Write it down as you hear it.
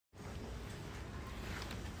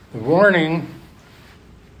The warning,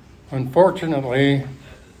 unfortunately,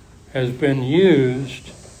 has been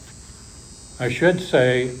used, I should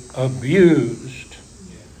say, abused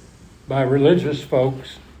by religious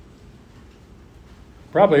folks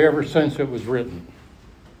probably ever since it was written.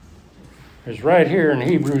 It's right here in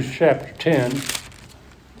Hebrews chapter 10,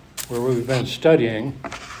 where we've been studying,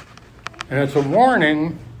 and it's a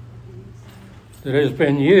warning that has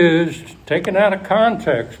been used, taken out of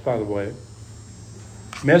context, by the way,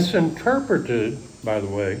 misinterpreted, by the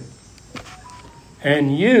way,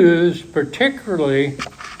 and used particularly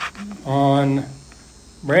on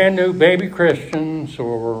brand new baby Christians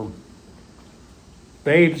or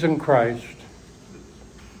babes in Christ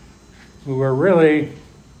who are really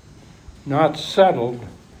not settled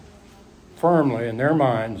firmly in their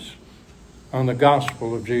minds on the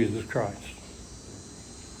gospel of Jesus Christ.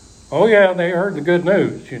 Oh yeah, they heard the good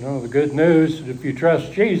news. You know, the good news that if you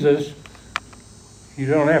trust Jesus, you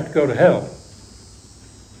don't have to go to hell.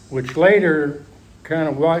 Which later kind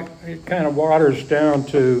of waters down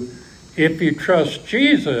to, if you trust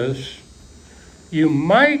Jesus, you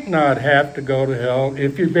might not have to go to hell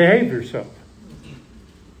if you behave yourself.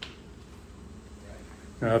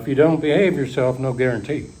 Now, if you don't behave yourself, no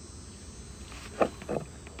guarantee.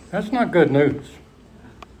 That's not good news.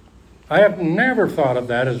 I have never thought of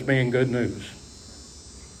that as being good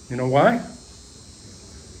news. You know why?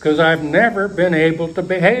 Because I've never been able to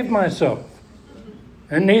behave myself.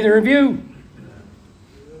 And neither have you.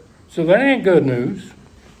 So that ain't good news.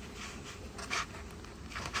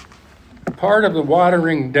 Part of the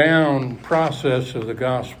watering down process of the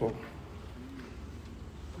gospel,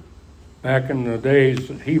 back in the days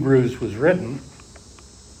that Hebrews was written,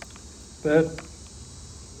 but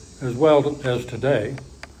as well as today,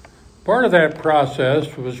 part of that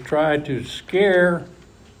process was try to scare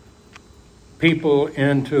people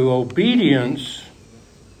into obedience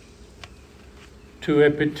to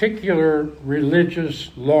a particular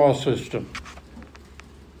religious law system,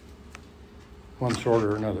 one sort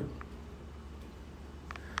or another.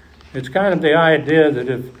 It's kind of the idea that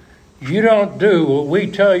if you don't do what we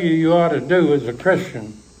tell you you ought to do as a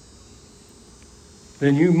Christian,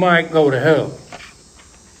 then you might go to hell.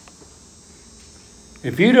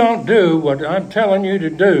 If you don't do what I'm telling you to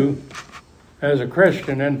do as a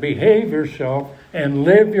Christian and behave yourself and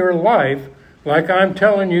live your life like I'm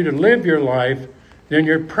telling you to live your life, then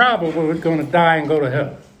you're probably going to die and go to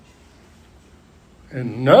hell.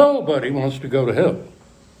 And nobody wants to go to hell.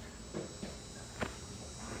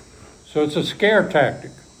 So it's a scare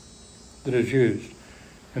tactic that is used.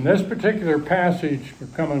 And this particular passage we're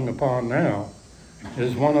coming upon now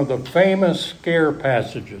is one of the famous scare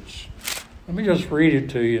passages. Let me just read it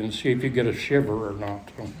to you and see if you get a shiver or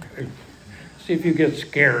not. Okay? See if you get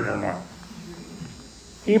scared or not.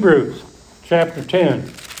 Hebrews chapter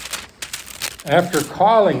 10. After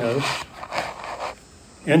calling us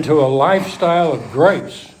into a lifestyle of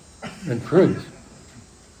grace and truth,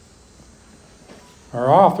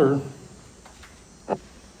 our author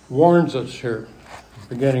warns us here,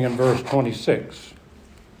 beginning in verse 26.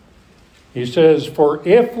 He says, "For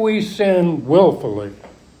if we sin willfully,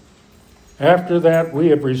 after that we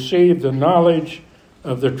have received the knowledge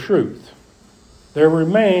of the truth, there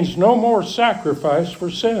remains no more sacrifice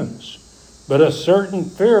for sins, but a certain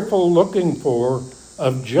fearful looking for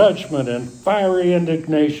of judgment and fiery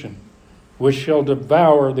indignation, which shall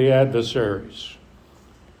devour the adversaries.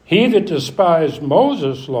 He that despised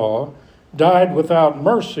Moses' law died without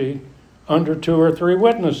mercy under 2 or 3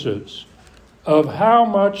 witnesses. Of how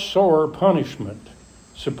much sore punishment,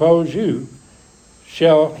 suppose you,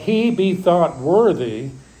 shall he be thought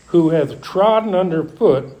worthy who hath trodden under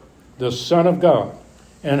foot the Son of God,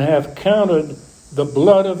 and hath counted the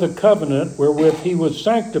blood of the covenant wherewith he was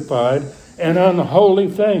sanctified an unholy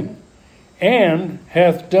thing, and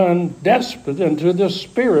hath done despot unto the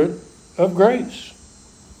Spirit of grace?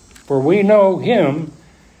 For we know him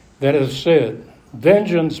that has said,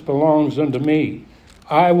 Vengeance belongs unto me,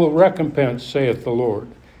 I will recompense, saith the Lord.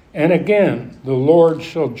 And again, the Lord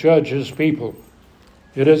shall judge his people.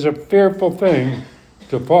 It is a fearful thing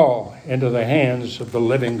to fall into the hands of the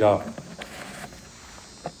living God."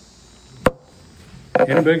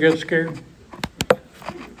 Anybody get scared? A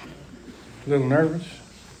little nervous?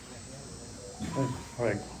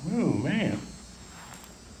 Like, oh man.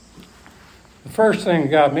 The first thing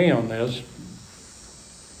that got me on this,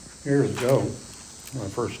 years ago, when I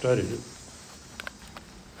first studied it,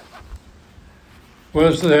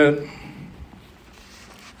 was that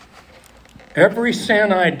every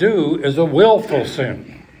sin I do is a willful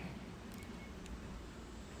sin,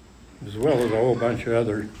 as well as a whole bunch of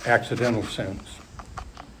other accidental sins.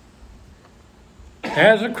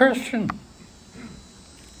 as a Christian.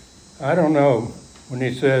 I don't know when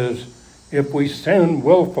he says, if we sin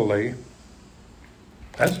willfully,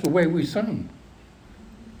 that's the way we sin.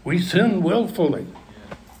 We sin willfully.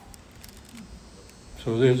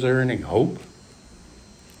 So is there any hope?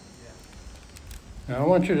 Now I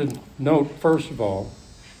want you to note, first of all,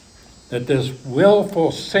 that this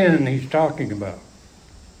willful sin he's talking about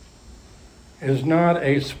is not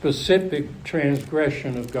a specific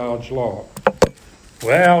transgression of God's law.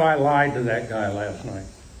 Well, I lied to that guy last night.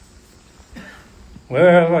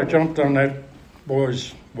 Well, I jumped on that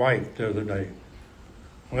boy's wife the other day.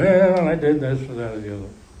 Well, I did this or that or the other.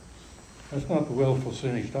 That's not the willful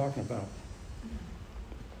sin he's talking about.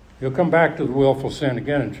 You'll come back to the willful sin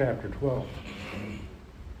again in chapter 12.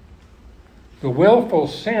 The willful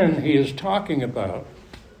sin he is talking about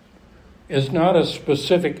is not a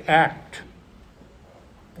specific act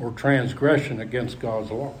or transgression against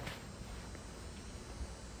God's law.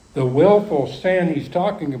 The willful sin he's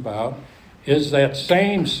talking about is that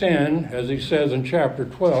same sin, as he says in chapter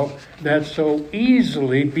 12, that so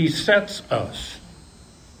easily besets us.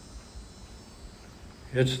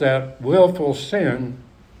 It's that willful sin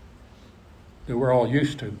that we're all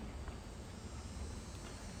used to.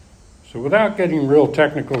 So without getting real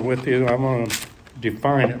technical with you, I'm going to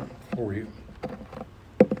define it for you.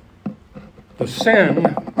 The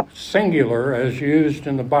sin, singular, as used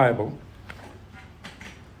in the Bible,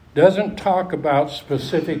 doesn't talk about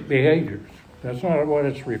specific behaviors. That's not what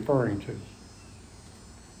it's referring to.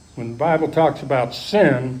 When the Bible talks about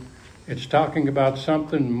sin, it's talking about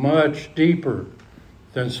something much deeper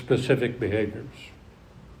than specific behaviors.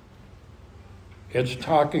 It's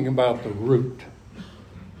talking about the root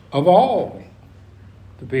of all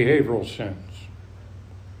the behavioral sins.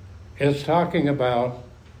 It's talking about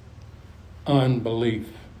unbelief.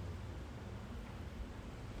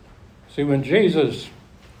 See, when Jesus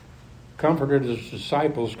comforted his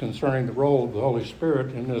disciples concerning the role of the Holy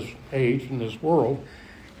Spirit in this age, in this world,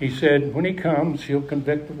 he said, when he comes, he'll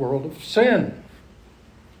convict the world of sin,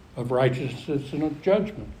 of righteousness and of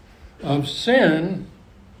judgment. Of sin,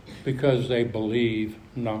 because they believe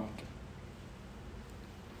not.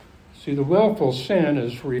 See, the willful sin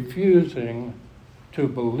is refusing to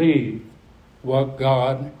believe what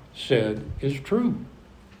God said is true.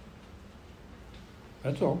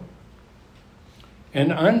 That's all.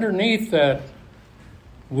 And underneath that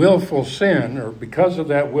willful sin, or because of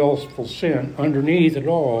that willful sin, underneath it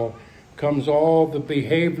all comes all the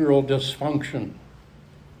behavioral dysfunction.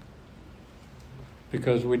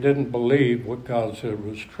 Because we didn't believe what God said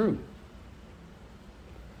was true.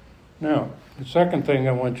 Now, the second thing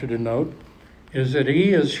I want you to note is that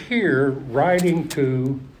he is here writing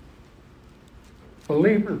to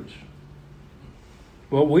believers.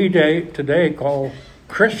 What we today call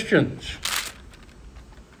Christians.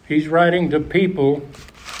 He's writing to people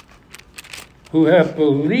who have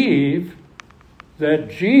believed that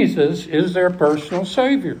Jesus is their personal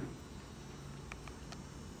Savior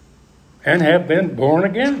and have been born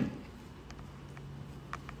again.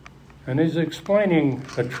 And he's explaining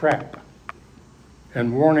a trap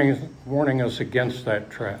and warning us against that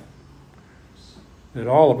trap that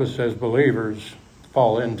all of us as believers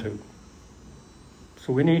fall into.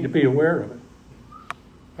 So we need to be aware of it.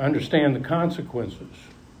 Understand the consequences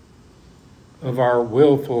of our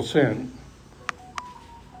willful sin.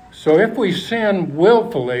 So if we sin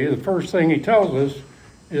willfully, the first thing he tells us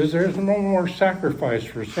is there's no more sacrifice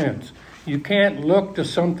for sins. You can't look to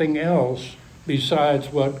something else besides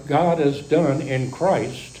what God has done in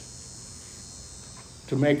Christ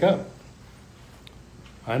to make up.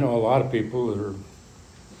 I know a lot of people that are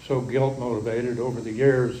so guilt motivated over the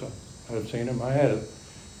years. I've seen them. I had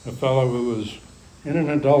a fellow who was in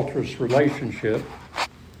an adulterous relationship.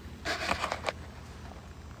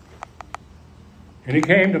 And he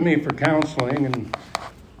came to me for counseling, and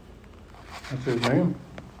I said, "Ma'am,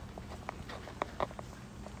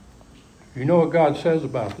 you know what God says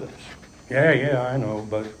about this?" Yeah, I know,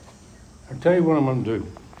 but I'll tell you what I'm going to do.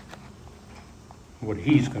 What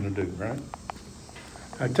he's going to do, right?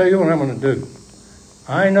 I tell you what I'm going to do.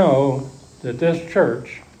 I know that this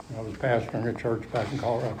church, I was pastoring a church back in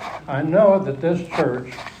Colorado, I know that this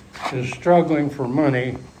church is struggling for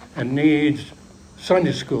money and needs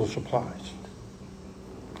Sunday school supplies.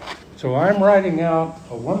 So I'm writing out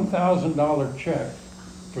a $1,000 check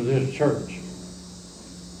for this church.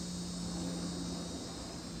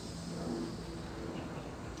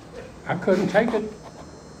 I couldn't take it.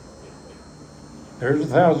 There's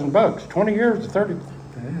 $1,000. 20 years, 30,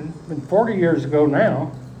 it's been 40 years ago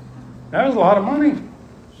now. That was a lot of money.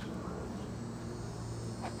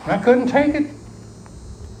 I couldn't take it.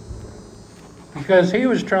 because he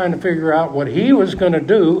was trying to figure out what he was going to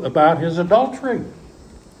do about his adultery.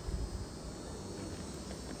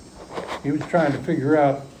 He was trying to figure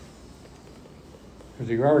out, because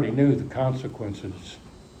he already knew the consequences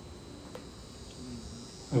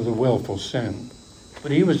of the willful sin.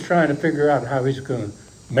 But he was trying to figure out how he's going to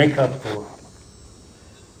make up for it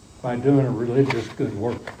by doing a religious good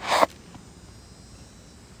work.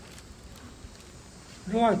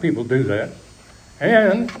 A lot of people do that.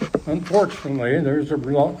 And, unfortunately, there's a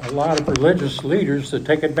lot of religious leaders that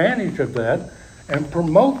take advantage of that and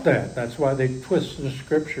promote that. That's why they twist the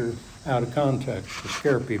scripture out of context to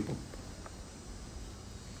scare people.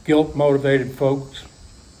 Guilt-motivated folks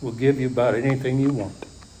will give you about anything you want.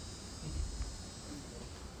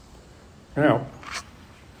 Now,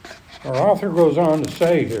 our author goes on to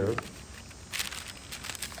say here,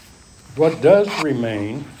 what does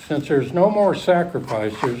remain, since there's no more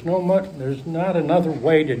sacrifice, there's not another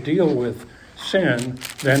way to deal with sin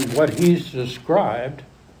than what he's described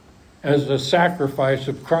as the sacrifice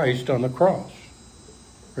of Christ on the cross.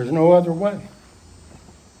 There's no other way.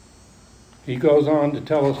 He goes on to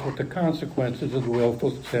tell us what the consequences of the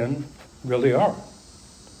willful sin really are.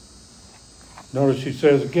 Notice he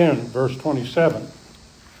says again, verse 27,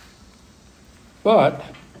 but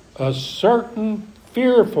a certain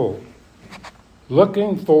fearful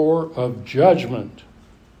looking for of judgment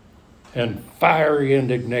and fiery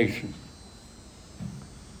indignation,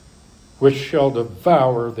 which shall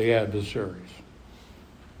devour the adversaries.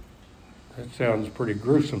 That sounds pretty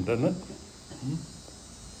gruesome, doesn't it?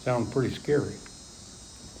 Sounds pretty scary.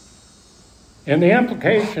 And the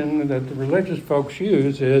implication that the religious folks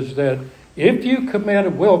use is that if you commit a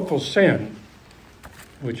willful sin,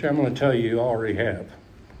 which I'm going to tell you already have,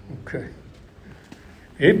 okay?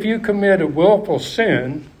 If you commit a willful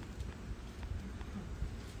sin,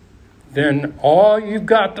 then all you've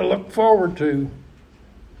got to look forward to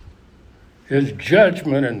is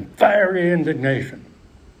judgment and fiery indignation.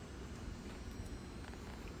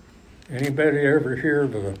 Anybody ever hear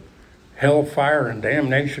of a hellfire and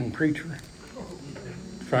damnation preacher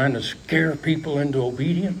trying to scare people into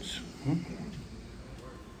obedience?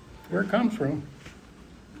 Where it comes from.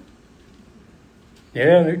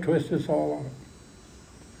 Yeah, they twist this all off.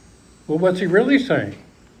 Well, what's he really saying?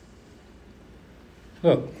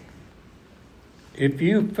 Look, if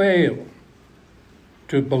you fail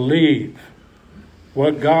to believe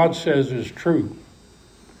what God says is true,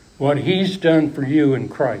 what he's done for you in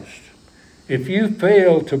Christ, if you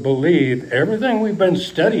fail to believe everything we've been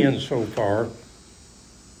studying so far,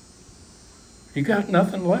 you got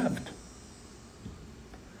nothing left.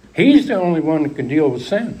 He's the only one that can deal with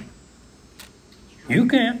sin. You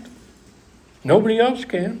can't. Nobody else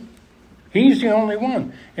can. He's the only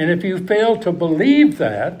one. And if you fail to believe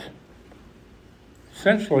that,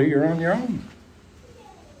 essentially you're on your own.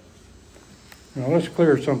 Now let's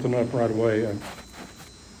clear something up right away,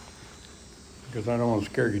 because I don't want to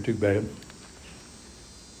scare you too bad.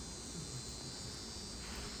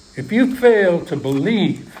 If you fail to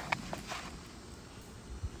believe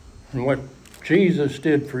in what Jesus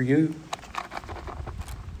did for you,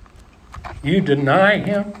 you deny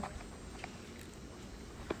him,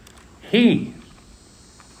 he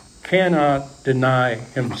cannot deny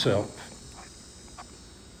himself.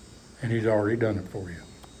 And he's already done it for you.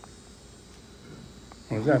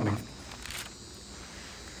 What does that mean?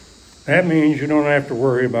 That means you don't have to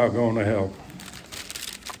worry about going to hell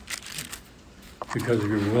because of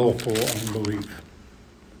your willful unbelief.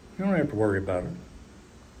 You don't have to worry about it.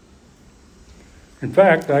 In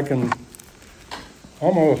fact, I can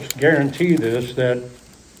almost guarantee this, that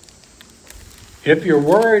if you're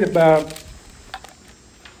worried about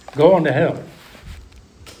going to hell,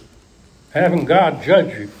 having God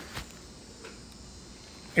judge you,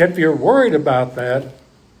 if you're worried about that,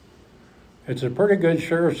 it's a pretty good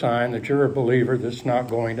sure sign that you're a believer that's not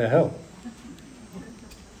going to hell.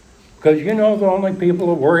 Because you know the only people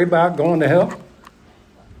who worry about going to hell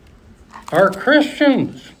are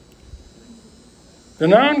Christians. The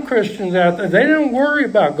non-Christians out there, they don't worry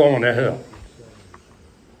about going to hell.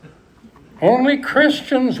 Only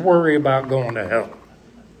Christians worry about going to hell.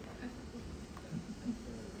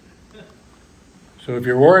 So if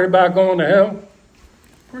you're worried about going to hell,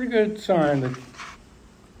 pretty good sign that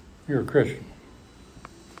you're a Christian.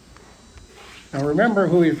 Now remember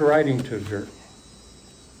who he's writing to here.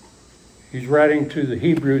 He's writing to the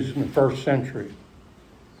Hebrews in the first century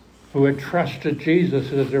who had trusted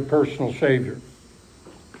Jesus as their personal Savior,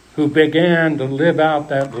 who began to live out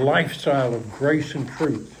that lifestyle of grace and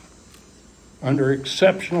truth under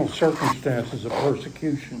exceptional circumstances of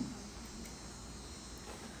persecution.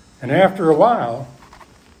 And after a while,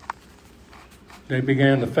 they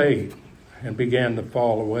began to fade and began to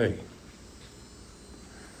fall away.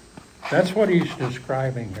 That's what he's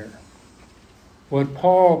describing here. What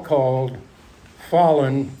Paul called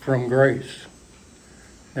fallen from grace.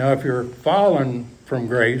 Now, if you're fallen from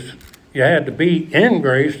grace, you had to be in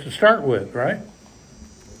grace to start with, right?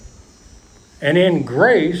 And in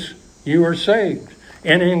grace, you were saved.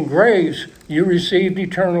 And in grace, you received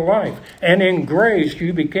eternal life. And in grace,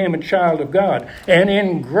 you became a child of God. And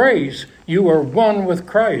in grace, you are one with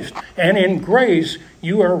Christ. And in grace,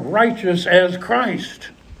 you are righteous as Christ.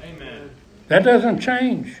 Amen. That doesn't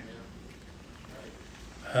change.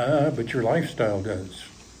 But your lifestyle does.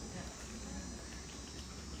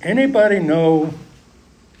 Anybody know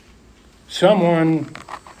someone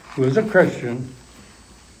who is a Christian,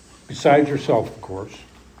 besides yourself, of course,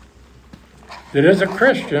 that is a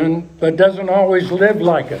Christian but doesn't always live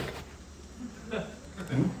like it? Show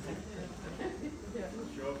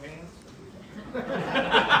of hands.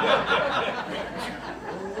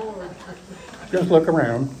 Just look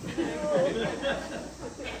around.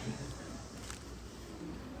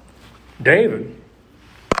 David,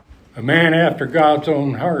 a man after God's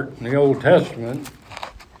own heart in the Old Testament,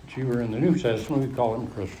 but you were in the New Testament, we call him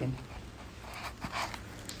Christian.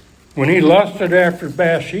 When he lusted after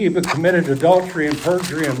Bathsheba, committed adultery and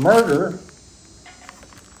perjury and murder,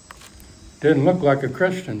 didn't look like a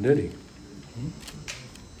Christian, did he?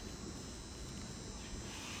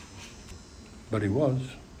 But he was.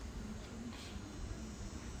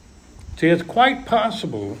 See, it's quite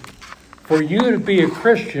possible for you to be a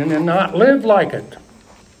Christian and not live like it.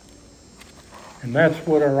 And that's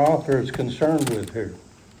what our author is concerned with here.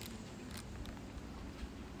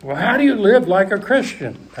 Well, how do you live like a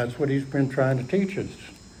Christian? That's what he's been trying to teach us.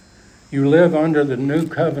 You live under the new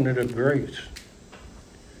covenant of grace.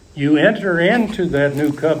 You enter into that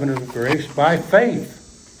new covenant of grace by faith.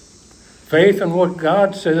 Faith in what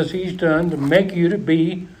God says he's done to make you to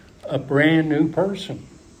be a brand new person.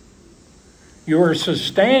 You are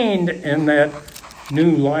sustained in that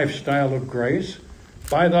new lifestyle of grace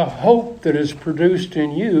by the hope that is produced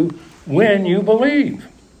in you when you believe.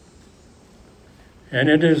 And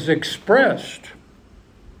it is expressed,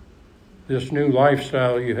 this new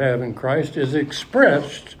lifestyle you have in Christ is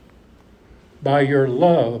expressed by your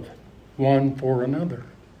love one for another.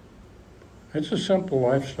 It's a simple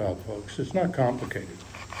lifestyle, folks. It's not complicated.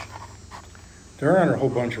 There aren't a whole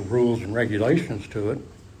bunch of rules and regulations to it.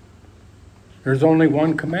 There's only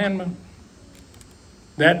one commandment.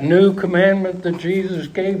 That new commandment that Jesus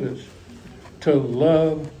gave us, to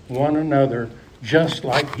love one another just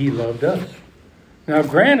like he loved us. Now,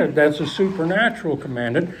 granted, that's a supernatural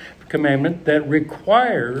commandment that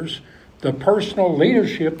requires the personal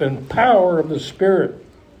leadership and power of the Spirit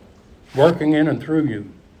working in and through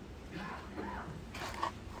you.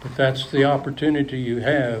 But that's the opportunity you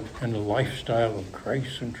have in the lifestyle of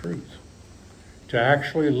grace and truth, to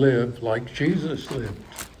actually live like Jesus lived.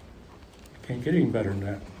 You can't get any better than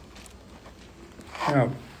that.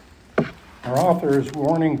 Now, our author is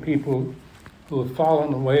warning people who have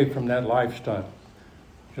fallen away from that lifestyle.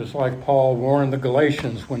 Just like Paul warned the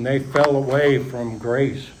Galatians when they fell away from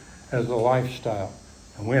grace as a lifestyle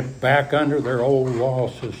and went back under their old law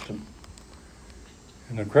system.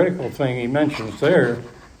 And the critical thing he mentions there,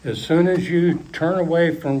 as soon as you turn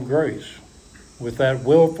away from grace with that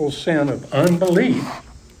willful sin of unbelief,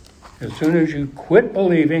 as soon as you quit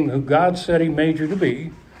believing who God said he made you to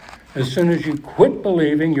be, as soon as you quit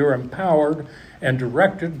believing you're empowered and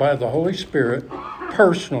directed by the Holy Spirit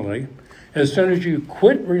personally, as soon as you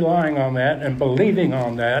quit relying on that and believing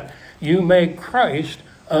on that, you make Christ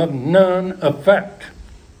of none effect.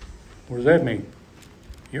 What does that mean?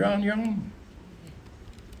 You're on your own.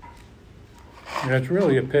 And it's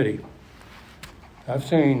really a pity. I've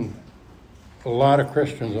seen a lot of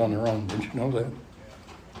Christians on their own. Did you know that?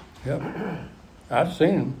 Yep. I've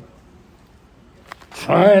seen them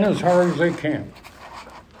trying as hard as they can.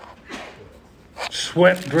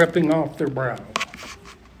 Sweat dripping off their brows.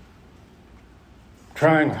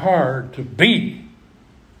 Trying hard to be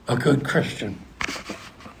a good Christian.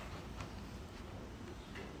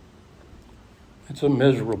 It's a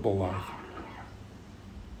miserable life.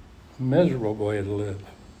 A miserable way to live.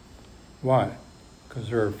 Why? Because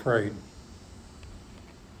they're afraid.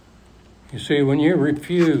 You see, when you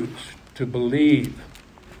refuse to believe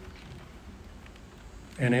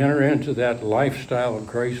and enter into that lifestyle of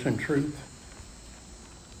grace and truth,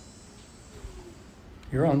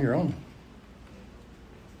 you're on your own.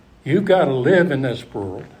 You've got to live in this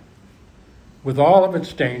world with all of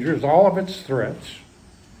its dangers, all of its threats,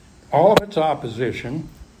 all of its opposition,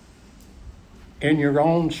 in your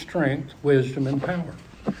own strength, wisdom, and power.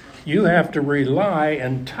 You have to rely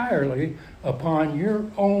entirely upon your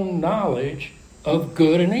own knowledge of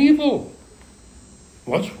good and evil.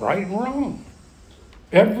 What's right and wrong?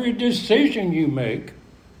 Every decision you make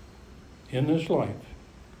in this life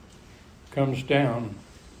comes down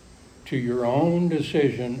to your own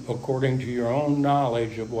decision according to your own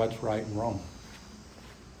knowledge of what's right and wrong.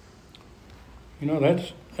 You know,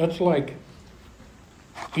 that's like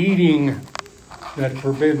eating that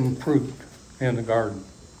forbidden fruit in the garden.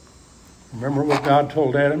 Remember what God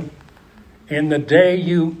told Adam? In the day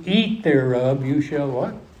you eat thereof, you shall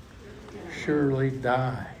what? Surely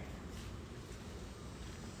die.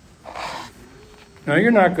 Now,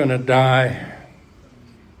 you're not going to die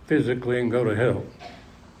physically and go to hell.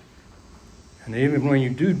 And even when you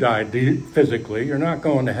do die physically, you're not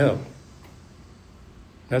going to hell.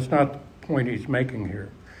 That's not the point he's making here.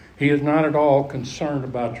 He is not at all concerned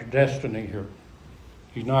about your destiny here.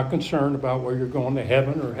 He's not concerned about whether you're going to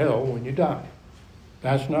heaven or hell when you die.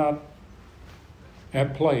 That's not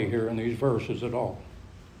at play here in these verses at all.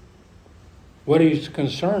 What he's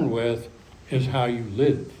concerned with is how you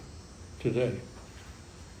live today.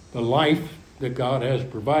 The life that God has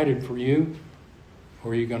provided for you,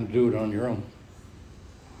 or are you going to do it on your own?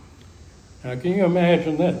 Now, can you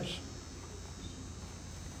imagine this?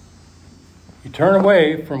 You turn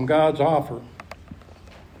away from God's offer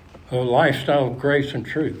of a lifestyle of grace and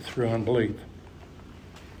truth through unbelief.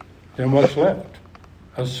 Then what's left?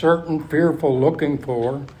 A certain fearful looking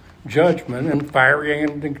for, judgment, and fiery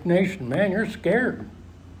indignation. Man, you're scared.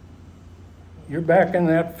 You're back in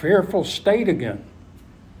that fearful state again.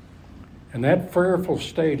 And that fearful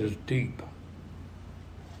state is deep.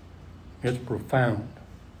 It's profound.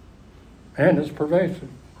 And it's pervasive.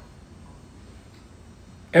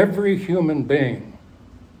 Every human being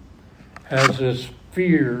has this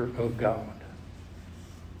fear of God.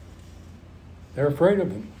 They're afraid of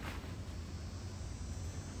Him.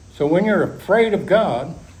 So when you're afraid of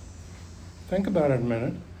God, think about it a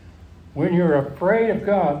minute. When you're afraid of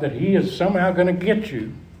God that He is somehow going to get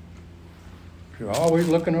you, you're always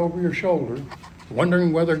looking over your shoulder,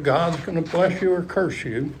 wondering whether God's going to bless you or curse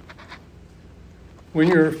you. When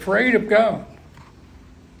you're afraid of God,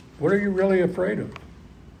 what are you really afraid of?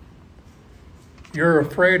 You're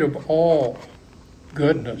afraid of all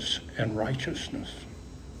goodness and righteousness.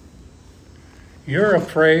 You're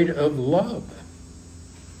afraid of love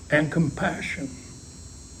and compassion.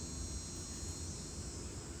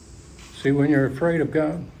 See, when you're afraid of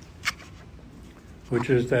God, which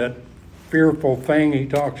is that fearful thing he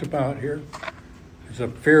talks about here, it's a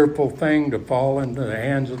fearful thing to fall into the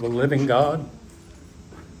hands of the living God.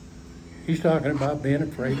 He's talking about being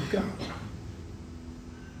afraid of God.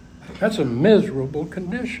 That's a miserable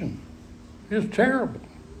condition. It's terrible.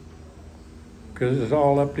 Because it's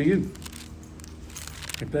all up to you.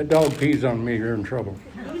 If that dog pees on me, you're in trouble.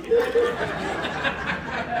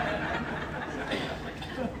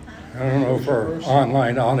 I don't know if our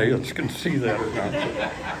online audience can see that or not.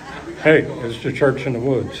 But hey, it's the church in the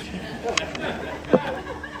woods.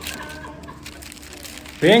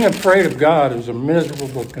 Being afraid of God is a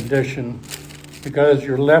miserable condition because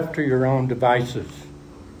you're left to your own devices.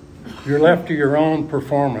 You're left to your own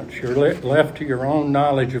performance. You're left to your own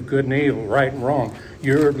knowledge of good and evil, right and wrong.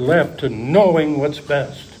 You're left to knowing what's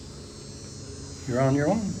best. You're on your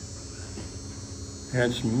own.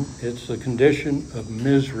 And it's the condition of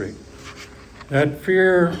misery. That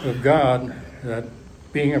fear of God, that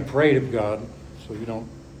being afraid of God, so you don't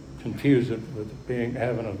confuse it with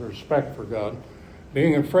having a respect for God,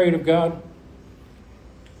 being afraid of God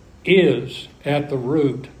is at the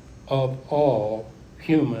root of all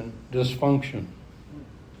human dysfunction.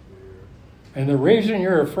 And the reason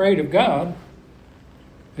you're afraid of God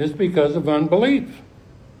is because of unbelief.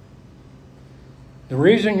 The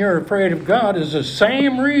reason you're afraid of God is the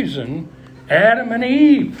same reason Adam and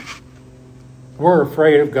Eve were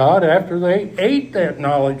afraid of God after they ate that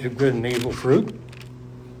knowledge of good and evil fruit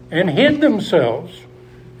and hid themselves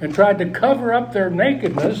and tried to cover up their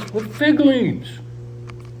nakedness with fig leaves.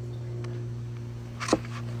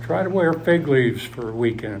 Try to wear fig leaves for a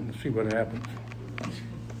weekend and see what happens.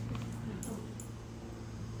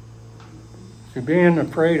 So being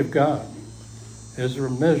afraid of God is a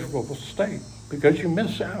miserable state because you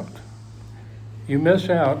miss out. You miss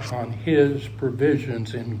out on His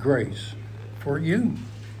provisions in grace for you.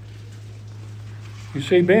 You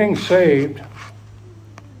see, being saved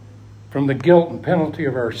from the guilt and penalty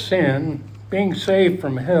of our sin, being saved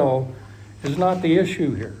from hell, is not the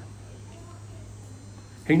issue here.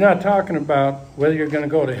 He's not talking about whether you're going to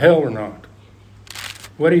go to hell or not.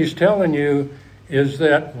 What he's telling you is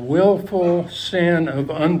that willful sin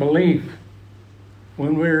of unbelief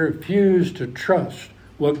when we refuse to trust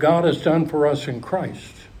what God has done for us in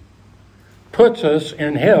Christ, puts us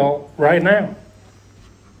in hell right now.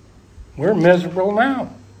 We're miserable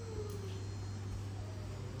now.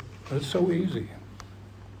 It's so easy.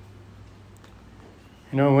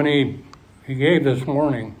 You know, when he gave this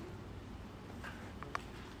warning,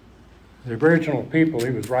 the original people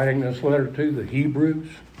he was writing this letter to, the Hebrews,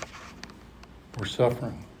 were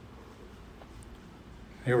suffering.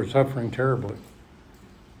 They were suffering terribly.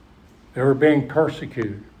 They were being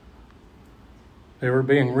persecuted. They were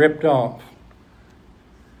being ripped off.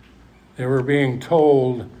 They were being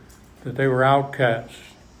told that they were outcasts,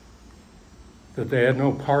 that they had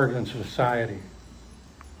no part in society.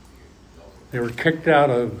 They were kicked out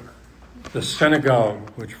of the synagogue,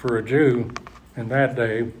 which for a Jew in that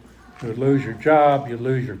day, you would lose your job, you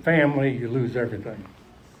lose your family, you lose everything.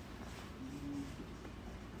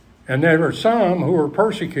 And there were some who were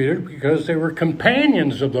persecuted because they were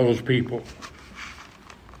companions of those people.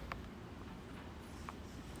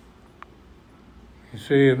 You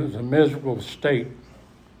see, it was a miserable state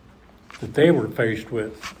that they were faced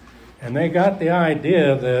with. And they got the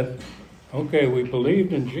idea that, okay, we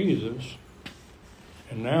believed in Jesus,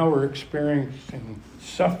 and now we're experiencing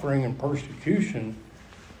suffering and persecution.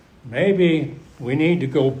 Maybe we need to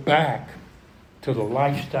go back to the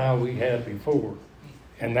lifestyle we had before,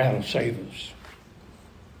 and that'll save us.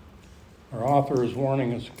 Our author is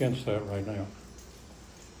warning us against that right now.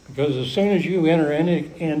 Because as soon as you enter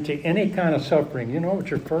into any kind of suffering, you know what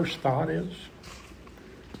your first thought is?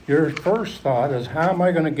 Your first thought is, how am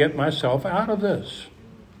I going to get myself out of this?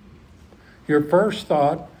 Your first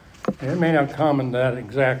thought, and it may not come in that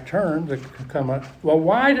exact term, that could come up, well,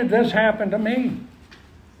 why did this happen to me?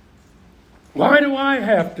 Why do I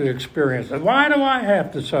have to experience it? Why do I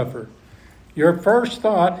have to suffer? Your first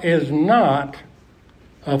thought is not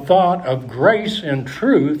a thought of grace and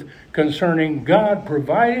truth concerning God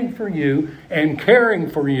providing for you and caring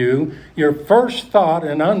for you. Your first thought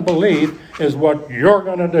in unbelief is what you're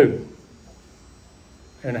going to do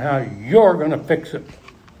and how you're going to fix it.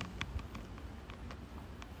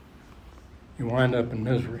 You wind up in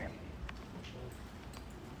misery.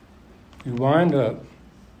 You wind up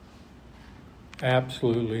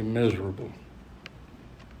absolutely miserable.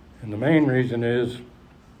 And the main reason is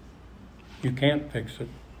you can't fix it.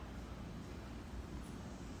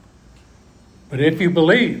 But if you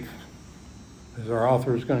believe, as our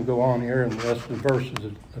author is going to go on here in the rest of the verses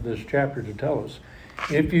of this chapter to tell us,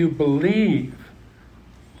 if you believe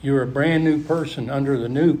you're a brand new person under the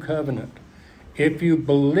new covenant, if you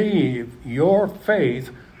believe, your faith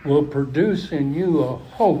will produce in you a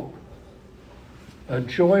hope, a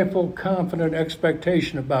joyful, confident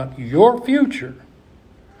expectation about your future,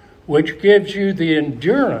 which gives you the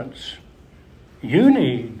endurance you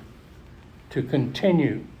need to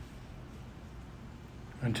continue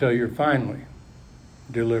until you're finally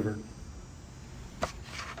delivered.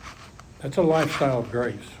 That's a lifestyle of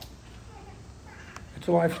grace. It's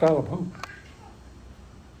a lifestyle of hope.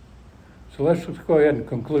 So let's just go ahead and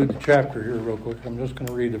conclude the chapter here real quick. I'm just going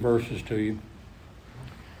to read the verses to you,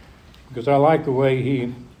 because I like the way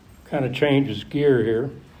he kind of changes gear here.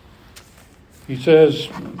 He says,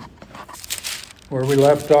 where we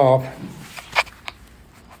left off,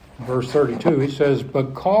 verse 32, he says,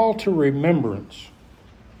 but call to remembrance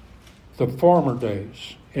the former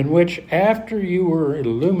days, in which after you were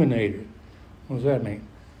illuminated. What does that mean?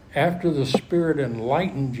 After the Spirit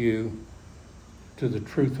enlightened you to the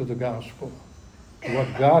truth of the gospel.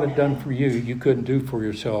 What God had done for you, you couldn't do for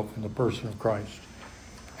yourself in the person of Christ.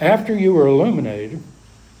 After you were illuminated,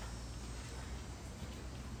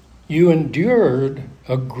 you endured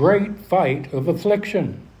a great fight of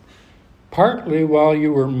affliction, partly while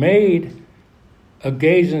you were made a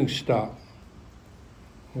gazing stock,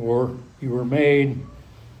 or you were made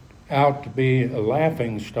out to be a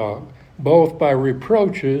laughing stock, both by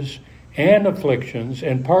reproaches and afflictions,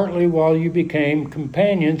 and partly while you became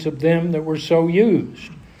companions of them that were so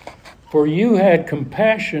used. For you had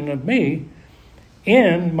compassion of me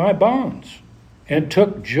in my bonds, and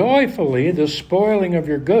took joyfully the spoiling of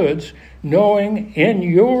your goods, knowing in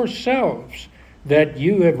yourselves that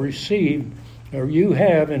you have received, or you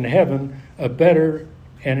have in heaven, a better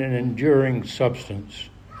and an enduring substance.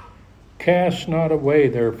 Cast not away,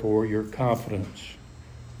 therefore, your confidence,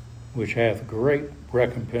 which hath great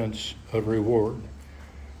recompense of reward.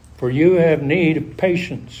 For you have need of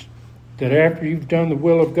patience, that after you've done the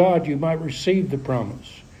will of God, you might receive the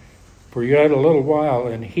promise. For yet a little while,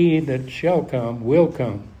 and he that shall come will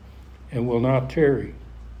come, and will not tarry.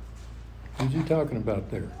 Who's he talking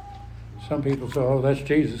about there? Some people say, oh, that's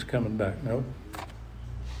Jesus coming back. No.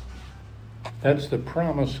 That's the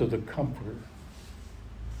promise of the Comforter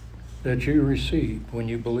that you receive when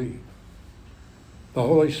you believe. The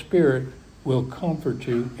Holy Spirit will comfort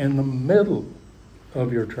you in the middle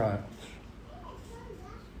of your trials.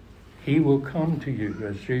 He will come to you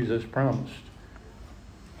as Jesus promised.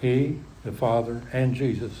 He, the Father, and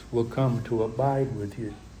Jesus will come to abide with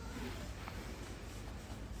you.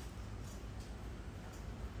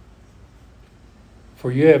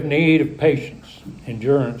 For you have need of patience,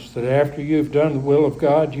 endurance, that after you've done the will of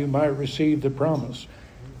God, you might receive the promise.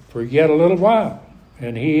 For yet a little while,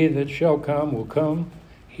 and he that shall come,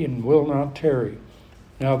 and will not tarry.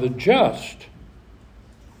 Now the just,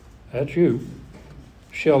 that's you,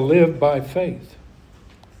 shall live by faith.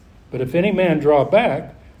 But if any man draw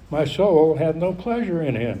back, my soul hath no pleasure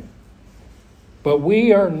in him. But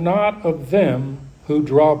we are not of them who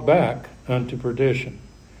draw back unto perdition,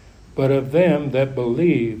 but of them that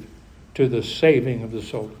believe to the saving of the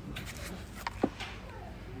soul.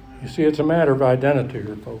 You see, it's a matter of identity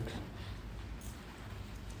here, folks.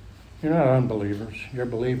 You're not unbelievers, you're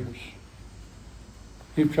believers.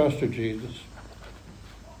 You've trusted Jesus.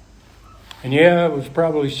 And yeah, it was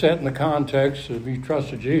probably set in the context of you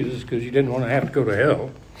trusted Jesus because you didn't want to have to go to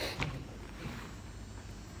hell.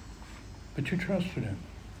 But you trusted him.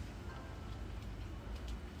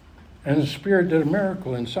 And the Spirit did a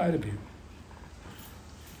miracle inside of you.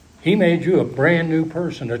 He made you a brand new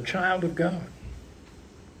person, a child of God.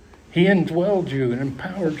 He indwelled you and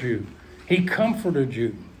empowered you. He comforted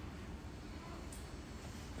you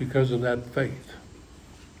because of that faith.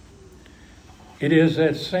 It is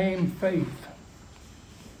that same faith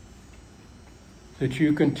that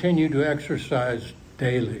you continue to exercise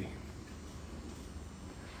daily.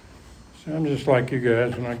 So I'm just like you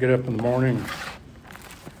guys when I get up in the morning,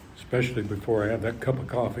 especially before I have that cup of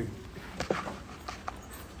coffee.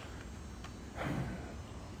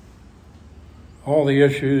 All the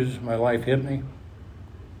issues in my life hit me.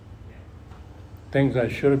 Things I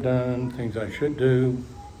should have done, things I should do,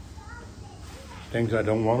 things I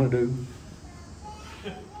don't want to do.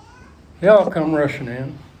 They all come rushing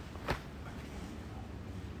in.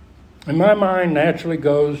 And my mind naturally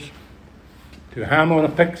goes to how I'm going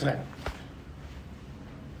to fix that.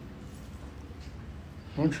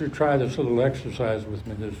 I want you to try this little exercise with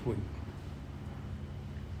me this week.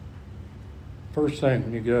 First thing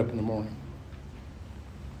when you get up in the morning,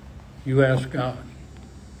 you ask God,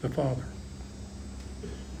 the Father.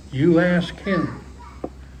 You ask him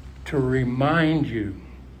to remind you.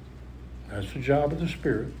 That's the job of the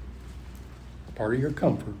Spirit, part of your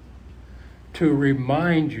comfort, to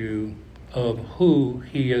remind you of who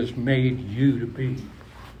he has made you to be.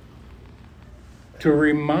 To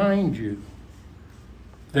remind you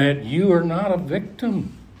that you are not a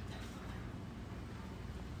victim.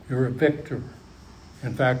 You're a victor.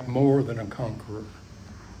 In fact, more than a conqueror.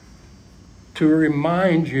 To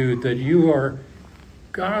remind you that you are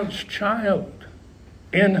God's child,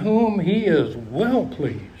 in whom he is well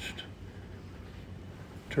pleased.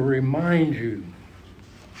 To remind you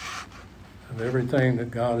of everything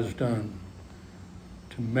that God has done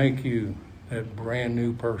to make you that brand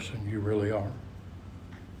new person you really are.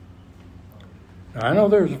 Now, I know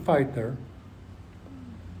there's a fight there.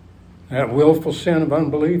 That willful sin of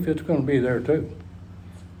unbelief, it's going to be there too.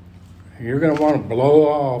 You're going to want to blow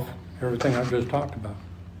off everything I've just talked about.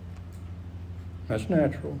 That's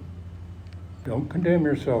natural. Don't condemn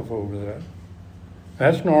yourself over that.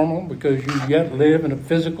 That's normal because you yet live in a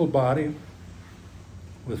physical body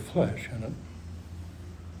with flesh in it,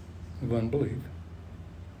 of unbelief.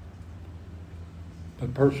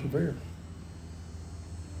 But persevere.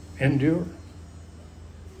 Endure.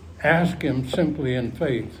 Ask him simply in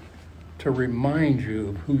faith to remind you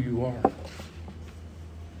of who you are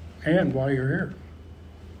and why you're here.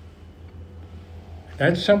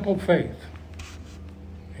 That's simple faith.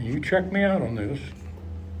 And you check me out on this.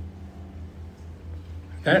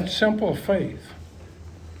 That simple faith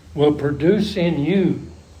will produce in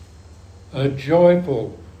you a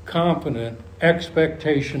joyful, confident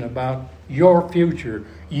expectation about your future.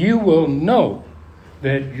 You will know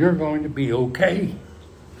that you're going to be okay.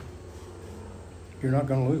 You're not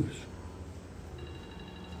going to lose.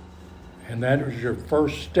 And that is your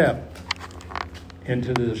first step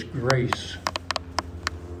into this grace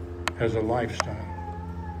as a lifestyle.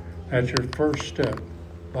 That's your first step.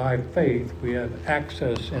 By faith, we have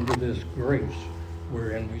access into this grace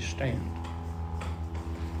wherein we stand.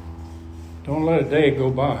 Don't let a day go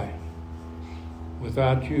by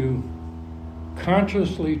without you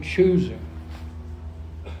consciously choosing.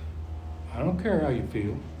 I don't care how you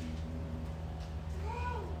feel.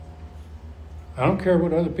 I don't care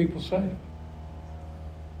what other people say.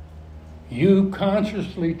 you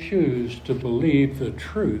consciously choose to believe the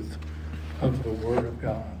truth of the Word of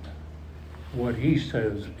God. What He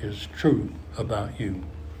says is true about you.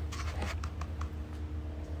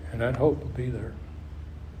 And that hope will be there.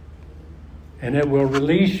 And it will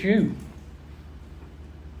release you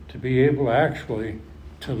to be able actually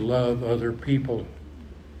to love other people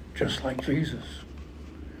just like Jesus.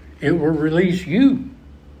 It will release you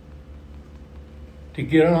to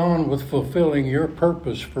get on with fulfilling your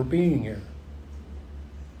purpose for being here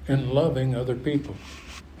and loving other people.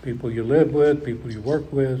 People you live with, people you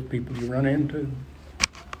work with, people you run into.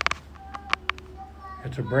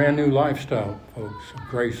 It's a brand new lifestyle, folks, of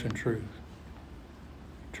grace and truth.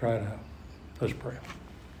 Try it out. Let's pray.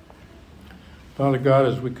 Father God,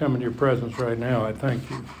 as we come into your presence right now, I thank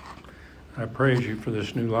you. I praise you for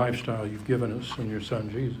this new lifestyle you've given us in your Son,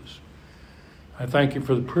 Jesus. I thank you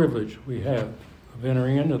for the privilege we have of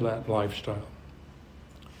entering into that lifestyle.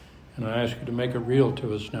 And I ask you to make it real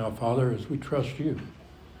to us now, Father, as we trust you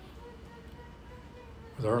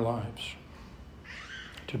with our lives,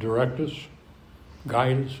 to direct us,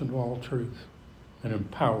 guide us into all truth, and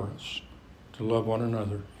empower us to love one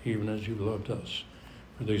another, even as you've loved us.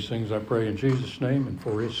 For these things I pray in Jesus' name and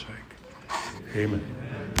for his sake. Amen.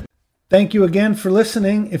 Thank you again for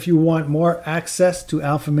listening. If you want more access to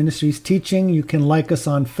Alpha Ministries teaching, you can like us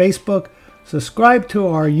on Facebook, subscribe to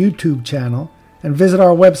our YouTube channel, and visit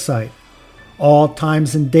our website. All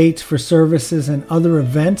times and dates for services and other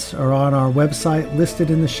events are on our website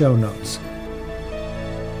listed in the show notes.